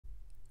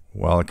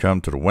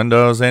Welcome to the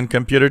Windows and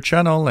Computer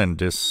channel, and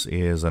this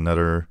is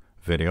another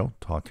video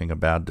talking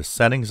about the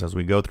settings as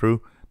we go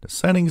through the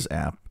Settings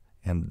app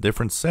and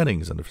different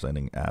settings in the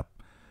Settings app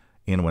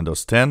in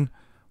Windows 10.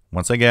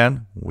 Once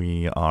again,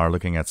 we are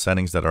looking at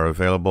settings that are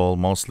available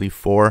mostly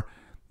for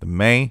the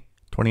May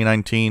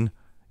 2019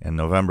 and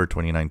November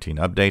 2019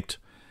 update.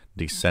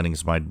 These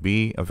settings might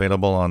be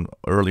available on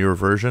earlier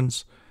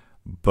versions,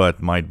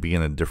 but might be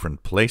in a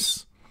different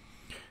place.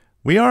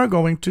 We are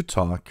going to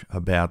talk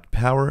about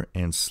power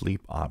and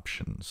sleep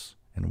options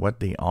and what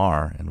they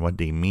are and what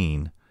they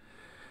mean.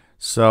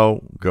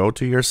 So go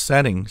to your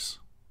settings,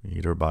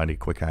 either by the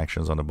quick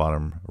actions on the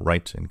bottom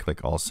right and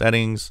click all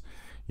settings.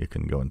 You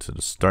can go into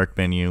the start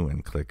menu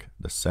and click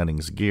the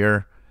settings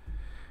gear.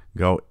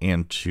 Go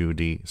into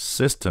the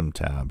system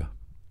tab,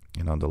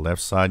 and on the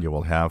left side you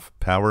will have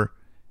power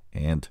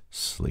and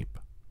sleep.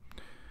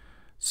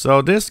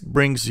 So this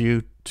brings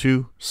you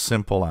two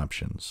simple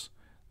options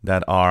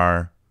that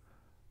are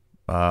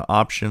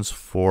options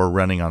for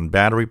running on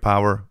battery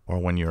power or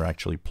when you're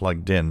actually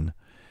plugged in.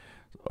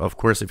 Of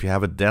course, if you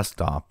have a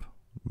desktop,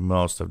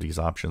 most of these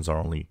options are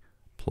only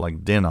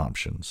plugged in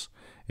options.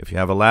 If you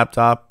have a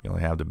laptop, you'll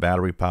have the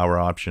battery power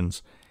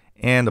options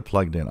and the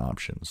plugged in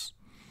options.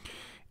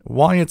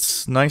 Why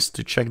it's nice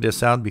to check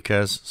this out,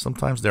 because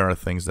sometimes there are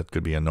things that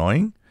could be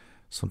annoying.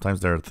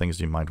 Sometimes there are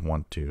things you might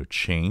want to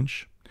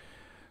change.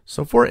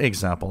 So for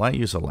example, I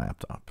use a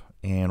laptop.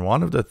 And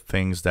one of the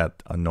things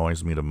that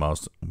annoys me the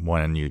most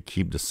when you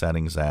keep the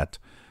settings at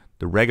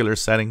the regular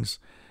settings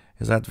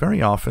is that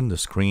very often the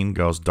screen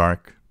goes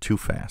dark too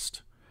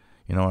fast.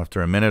 You know,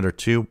 after a minute or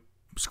two,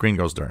 screen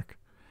goes dark.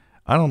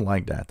 I don't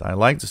like that. I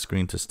like the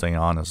screen to stay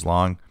on as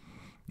long,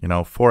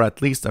 for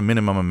at least a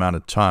minimum amount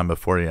of time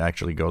before it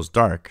actually goes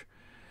dark.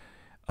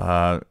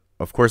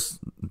 Of course,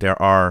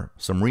 there are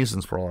some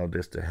reasons for all of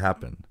this to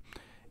happen.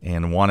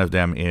 And one of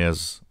them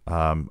is,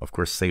 of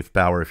course, save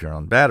power if you're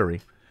on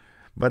battery.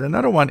 But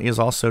another one is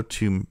also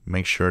to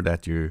make sure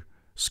that your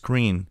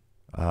screen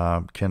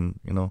can,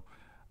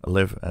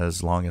 live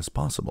as long as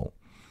possible.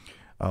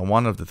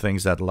 One of the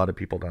things that a lot of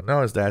people don't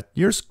know is that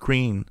your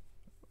screen,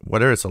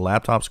 whether it's a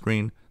laptop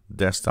screen,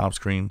 desktop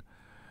screen,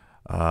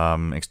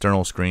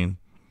 external screen,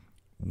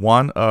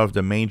 one of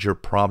the major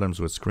problems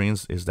with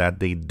screens is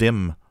that they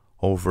dim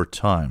over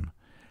time.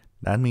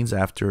 That means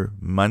after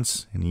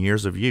months and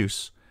years of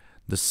use,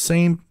 the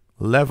same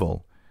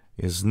level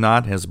is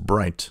not as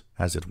bright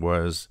as it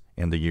was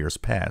in the years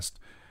past,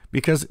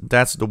 because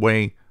that's the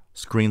way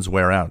screens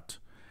wear out.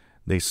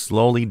 They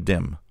slowly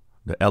dim.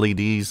 The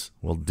LEDs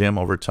will dim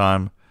over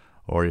time,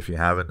 or if you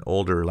have an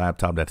older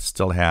laptop that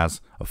still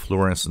has a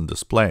fluorescent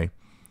display,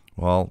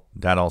 well,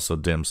 that also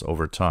dims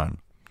over time.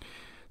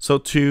 So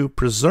to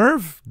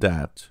preserve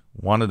that,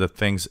 one of the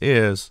things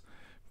is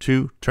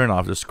to turn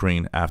off the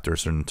screen after a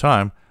certain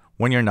time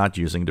when you're not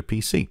using the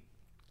PC.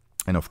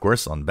 And of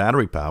course, on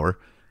battery power,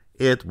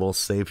 it will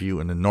save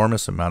you an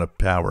enormous amount of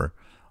power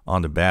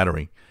on the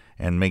battery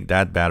and make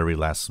that battery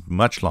last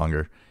much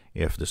longer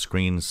if the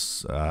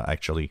screens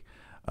actually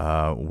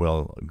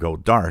will go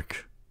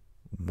dark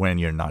when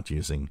you're not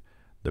using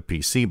the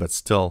PC, but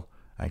still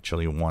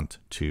actually want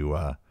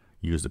to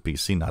use the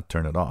PC, not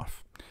turn it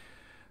off.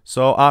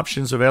 So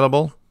options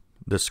available: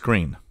 the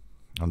screen.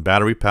 On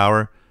battery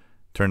power,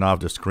 turn off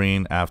the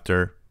screen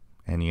after,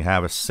 and you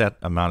have a set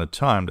amount of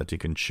time that you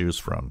can choose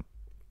from.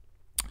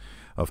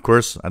 Of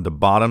course, at the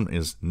bottom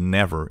is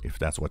never, if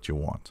that's what you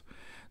want.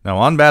 Now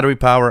on battery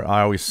power,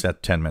 I always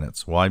set 10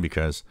 minutes. Why?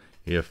 Because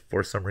if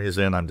for some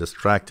reason I'm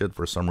distracted,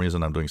 for some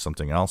reason I'm doing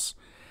something else,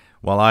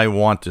 well, I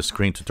want the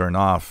screen to turn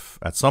off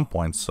at some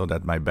point so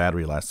that my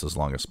battery lasts as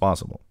long as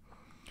possible.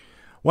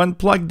 When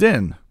plugged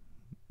in,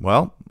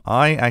 well,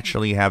 I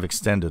actually have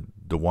extended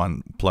the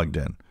one plugged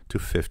in to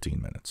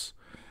 15 minutes.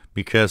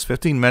 Because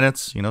 15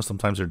 minutes,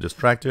 sometimes you're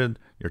distracted,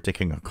 you're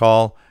taking a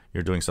call,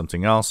 you're doing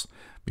something else.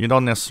 You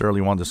don't necessarily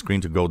want the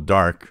screen to go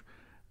dark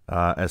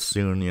as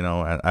soon,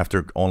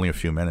 after only a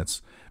few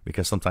minutes,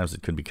 because sometimes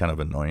it could be kind of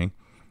annoying.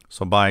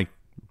 So by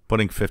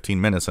putting 15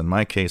 minutes, in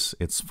my case,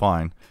 it's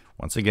fine.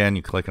 Once again,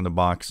 you click on the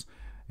box,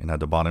 and at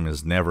the bottom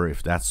is never,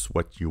 if that's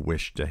what you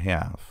wish to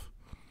have.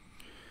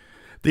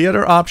 The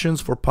other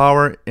options for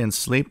power and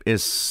sleep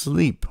is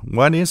sleep.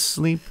 What is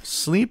sleep?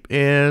 Sleep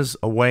is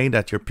a way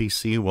that your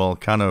PC will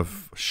kind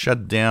of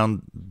shut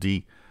down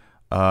the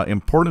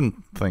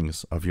important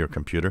things of your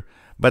computer,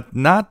 but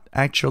not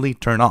actually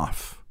turn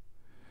off.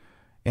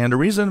 And the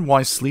reason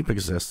why sleep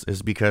exists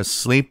is because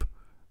sleep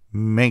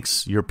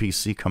makes your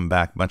PC come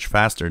back much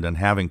faster than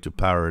having to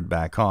power it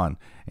back on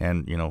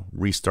and,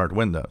 restart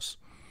Windows.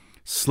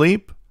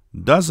 Sleep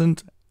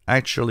doesn't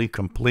actually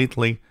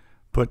completely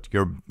put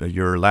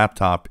your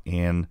laptop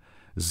in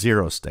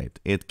zero state.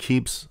 It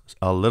keeps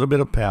a little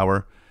bit of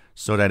power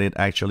so that it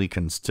actually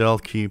can still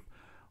keep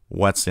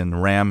what's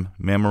in RAM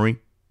memory,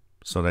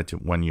 so that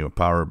when you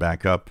power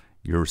back up,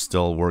 you're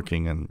still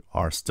working and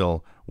are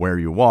still where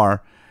you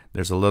are.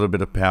 There's a little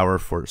bit of power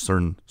for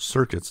certain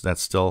circuits that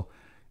still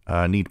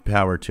need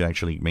power to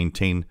actually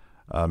maintain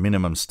a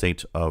minimum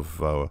state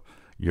of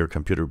your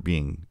computer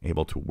being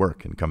able to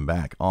work and come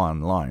back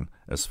online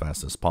as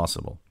fast as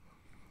possible.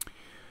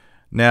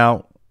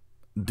 Now,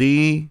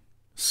 the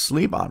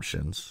sleep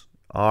options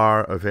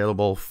are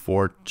available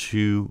for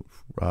two,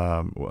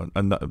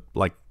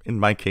 like in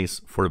my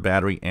case, for the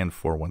battery and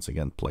for, once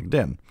again, plugged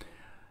in.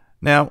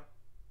 Now,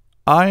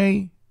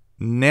 I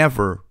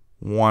never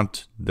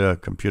want the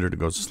computer to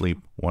go to sleep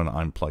when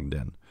I'm plugged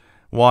in.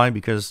 Why?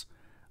 Because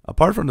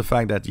apart from the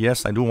fact that,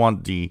 yes, I do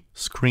want the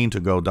screen to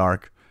go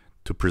dark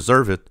to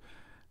preserve it,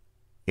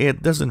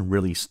 it doesn't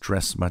really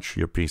stress much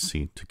your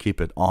PC to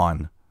keep it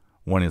on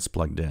when it's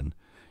plugged in.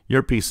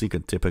 Your PC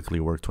could typically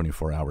work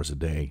 24 hours a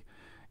day,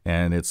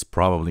 and it's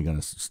probably going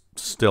to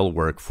still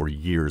work for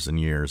years and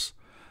years.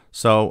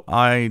 So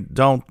I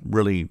don't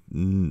really,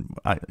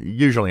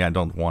 usually I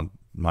don't want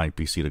my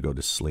PC to go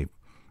to sleep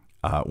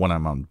when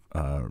I'm on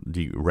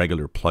the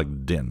regular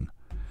plugged in.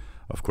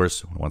 Of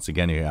course, once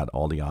again, you had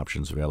all the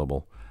options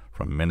available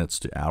from minutes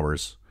to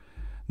hours.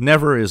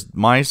 Never is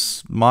my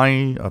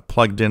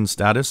plugged in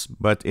status,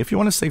 but if you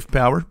want to save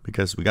power,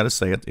 because we got to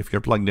say it, if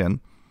you're plugged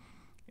in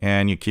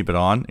and you keep it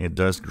on, it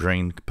does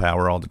drain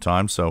power all the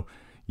time. So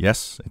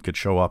yes, it could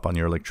show up on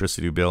your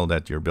electricity bill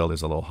that your bill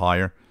is a little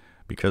higher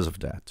because of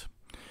that.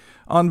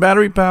 On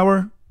battery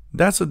power,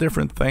 that's a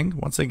different thing.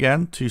 Once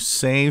again, to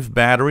save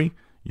battery,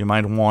 you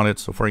might want it.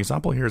 So for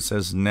example, here it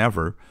says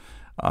never.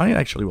 I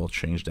actually will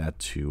change that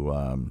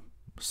to,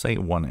 say,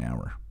 1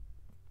 hour.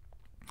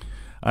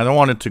 I don't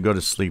want it to go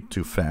to sleep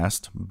too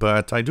fast,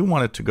 but I do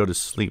want it to go to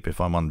sleep if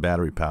I'm on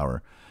battery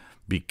power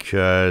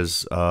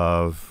because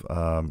of,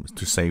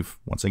 to save,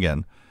 once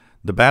again,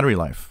 the battery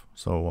life.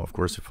 So, of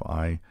course, if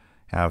I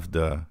have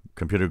the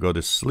computer go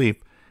to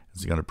sleep,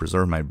 it's going to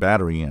preserve my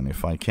battery, and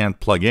if I can't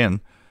plug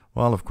in,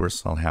 well, of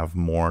course, I'll have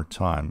more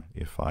time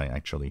if I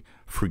actually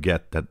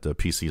forget that the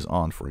PC is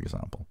on, for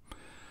example.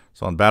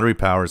 So on battery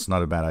power, it's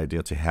not a bad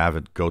idea to have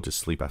it go to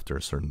sleep after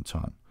a certain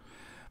time.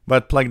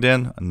 But plugged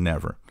in,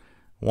 never.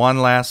 One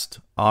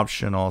last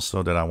option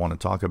also that I want to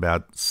talk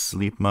about,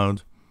 sleep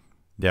mode.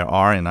 There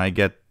are, and I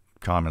get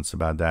comments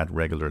about that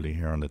regularly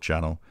here on the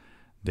channel,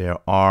 there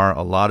are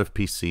a lot of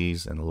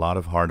PCs and a lot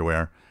of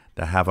hardware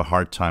that have a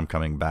hard time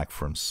coming back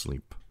from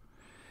sleep.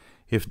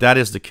 If that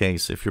is the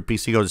case, if your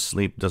PC goes to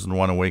sleep, doesn't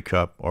want to wake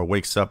up, or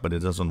wakes up but it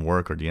doesn't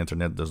work, or the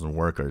internet doesn't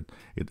work, or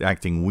it's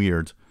acting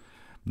weird,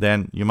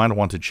 then you might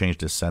want to change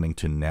this setting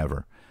to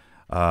never.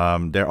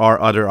 There are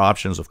other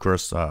options, of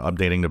course,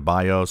 updating the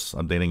BIOS,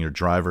 updating your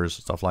drivers,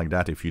 stuff like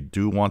that, if you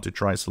do want to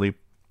try sleep.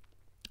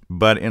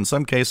 But in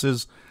some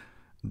cases,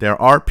 there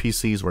are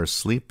PCs where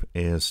sleep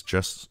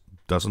just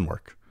doesn't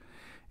work.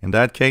 In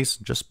that case,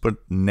 just put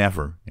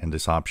never in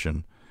this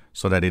option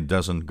so that it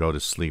doesn't go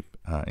to sleep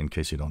in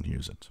case you don't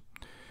use it.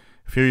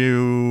 If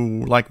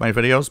you like my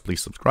videos,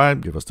 please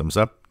subscribe, give us a thumbs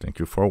up. Thank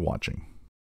you for watching.